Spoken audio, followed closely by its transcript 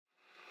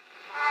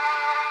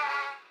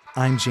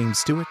I'm James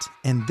Stewart,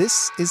 and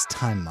this is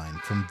Timeline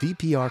from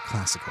VPR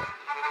Classical.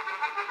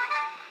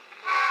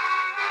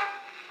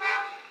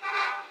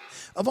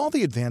 Of all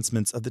the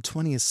advancements of the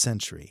 20th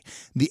century,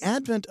 the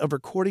advent of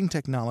recording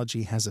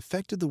technology has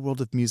affected the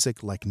world of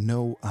music like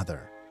no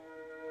other.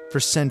 For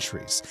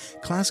centuries,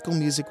 classical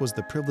music was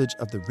the privilege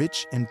of the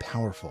rich and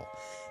powerful.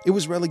 It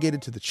was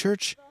relegated to the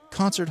church,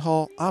 concert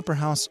hall, opera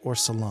house, or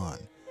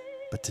salon.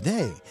 But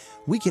today,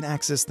 we can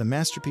access the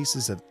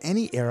masterpieces of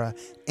any era,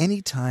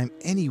 anytime,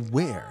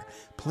 anywhere,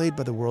 played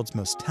by the world's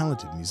most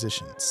talented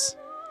musicians.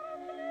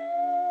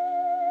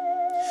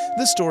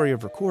 The story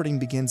of recording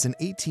begins in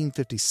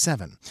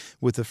 1857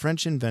 with the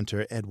French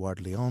inventor Edouard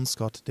Léon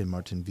Scott de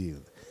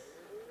Martinville.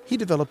 He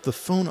developed the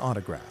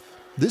phonautograph.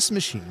 This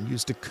machine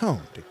used a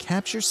cone to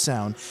capture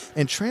sound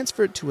and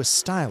transfer it to a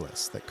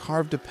stylus that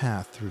carved a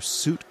path through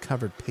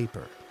soot-covered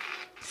paper.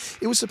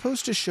 It was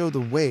supposed to show the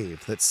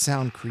wave that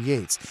sound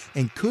creates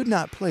and could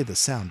not play the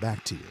sound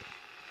back to you.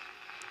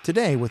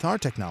 Today, with our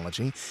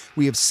technology,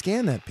 we have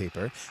scanned that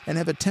paper and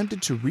have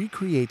attempted to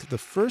recreate the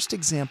first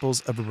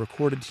examples of a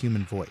recorded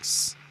human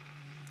voice.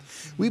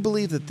 We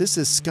believe that this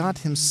is Scott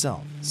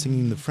himself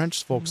singing the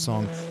French folk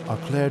song Au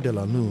clair de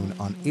la lune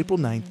on April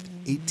 9,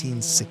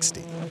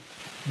 1860.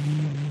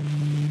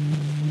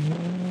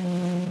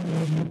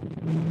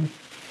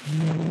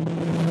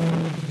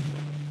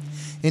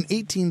 In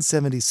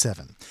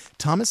 1877,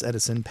 Thomas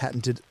Edison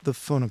patented the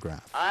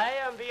phonograph. I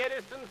am the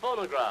Edison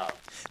phonograph.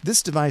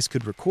 This device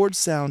could record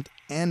sound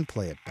and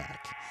play it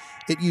back.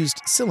 It used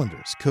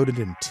cylinders coated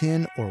in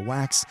tin or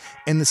wax,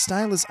 and the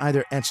stylus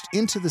either etched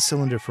into the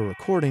cylinder for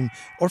recording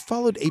or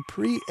followed a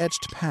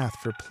pre-etched path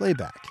for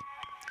playback.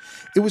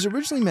 It was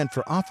originally meant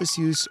for office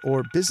use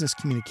or business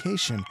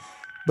communication,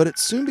 but it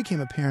soon became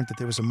apparent that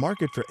there was a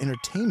market for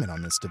entertainment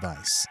on this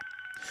device.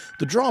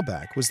 The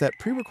drawback was that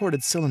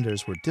pre-recorded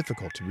cylinders were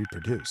difficult to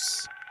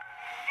reproduce.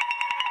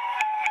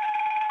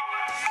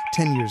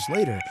 10 years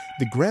later,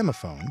 the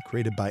gramophone,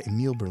 created by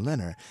Emile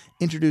Berliner,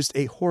 introduced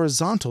a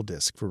horizontal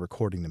disc for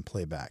recording and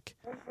playback.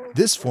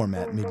 This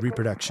format made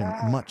reproduction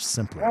much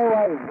simpler.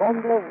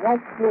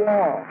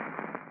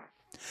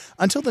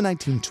 Until the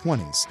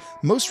 1920s,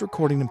 most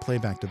recording and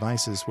playback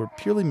devices were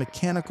purely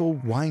mechanical,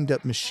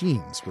 wind-up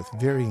machines with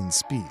varying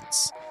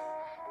speeds.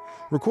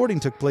 Recording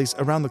took place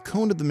around the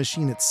cone of the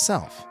machine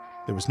itself.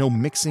 There was no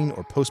mixing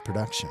or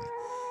post-production.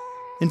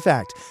 In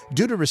fact,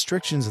 due to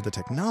restrictions of the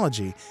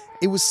technology,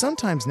 it was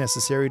sometimes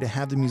necessary to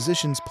have the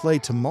musicians play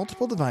to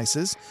multiple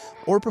devices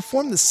or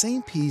perform the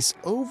same piece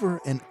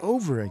over and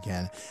over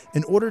again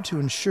in order to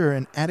ensure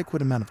an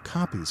adequate amount of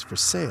copies for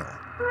sale.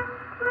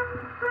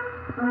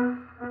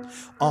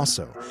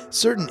 Also,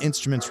 certain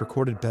instruments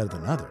recorded better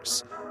than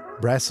others.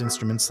 Brass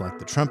instruments like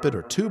the trumpet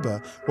or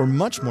tuba were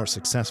much more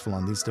successful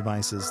on these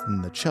devices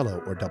than the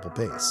cello or double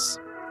bass.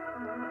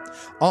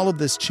 All of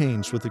this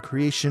changed with the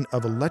creation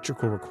of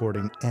electrical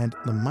recording and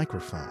the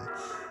microphone.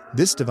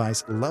 This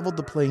device leveled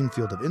the playing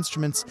field of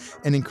instruments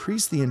and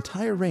increased the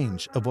entire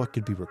range of what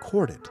could be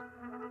recorded.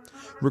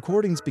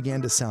 Recordings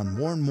began to sound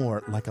more and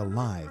more like a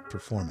live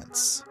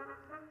performance.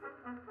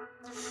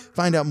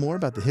 Find out more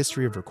about the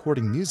history of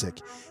recording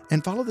music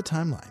and follow the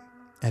timeline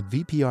at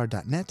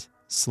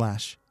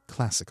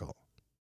vpr.net/classical.